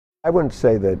I wouldn't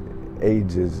say that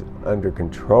AIDS is under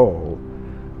control,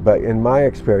 but in my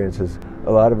experiences,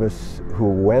 a lot of us who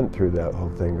went through that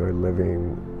whole thing are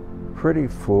living pretty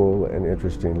full and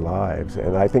interesting lives,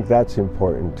 and I think that's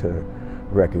important to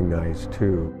recognize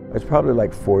too. I was probably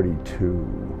like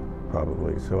 42,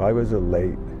 probably, so I was a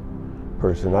late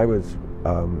person. I was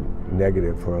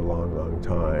negative for a long, long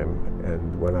time,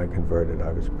 and when I converted,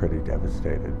 I was pretty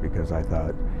devastated because I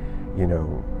thought, you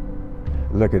know,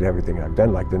 look at everything I've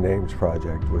done. Like the Names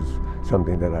Project was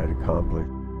something that I'd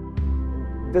accomplished.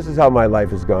 This is how my life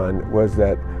has gone, was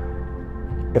that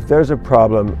if there's a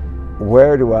problem,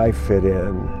 where do I fit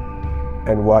in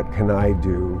and what can I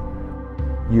do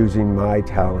using my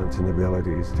talents and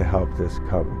abilities to help this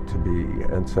come to be?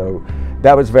 And so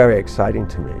that was very exciting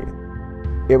to me.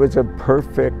 It was a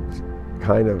perfect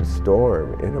kind of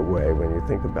storm in a way when you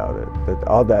think about it, that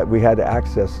all that we had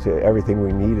access to everything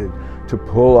we needed to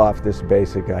pull off this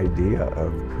basic idea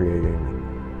of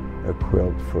creating a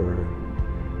quilt for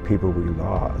people we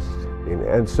lost.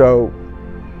 And so,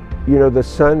 you know, the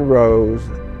sun rose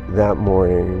that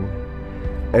morning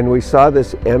and we saw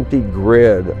this empty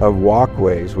grid of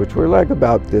walkways, which were like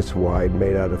about this wide,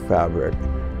 made out of fabric.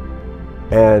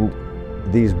 And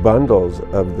these bundles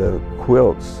of the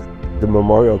quilts, the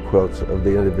memorial quilts of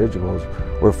the individuals,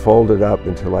 were folded up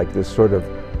into like this sort of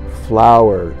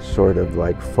flower sort of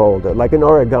like fold, like an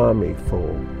origami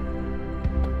fold.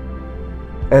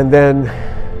 And then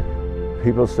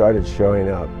people started showing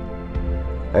up.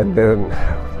 And then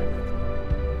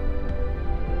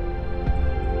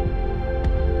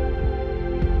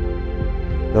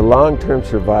the long-term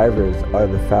survivors are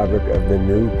the fabric of the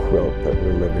new quilt that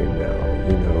we're living now,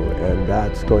 you know, and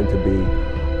that's going to be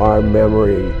our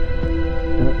memory.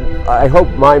 I hope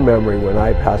my memory when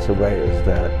I pass away is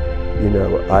that, you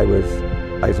know, I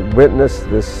witnessed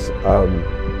this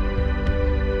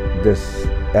this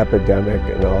epidemic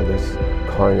and all this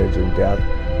carnage and death,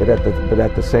 but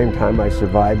at the same time I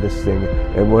survived this thing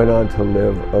and went on to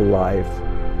live a life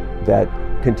that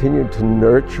continued to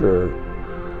nurture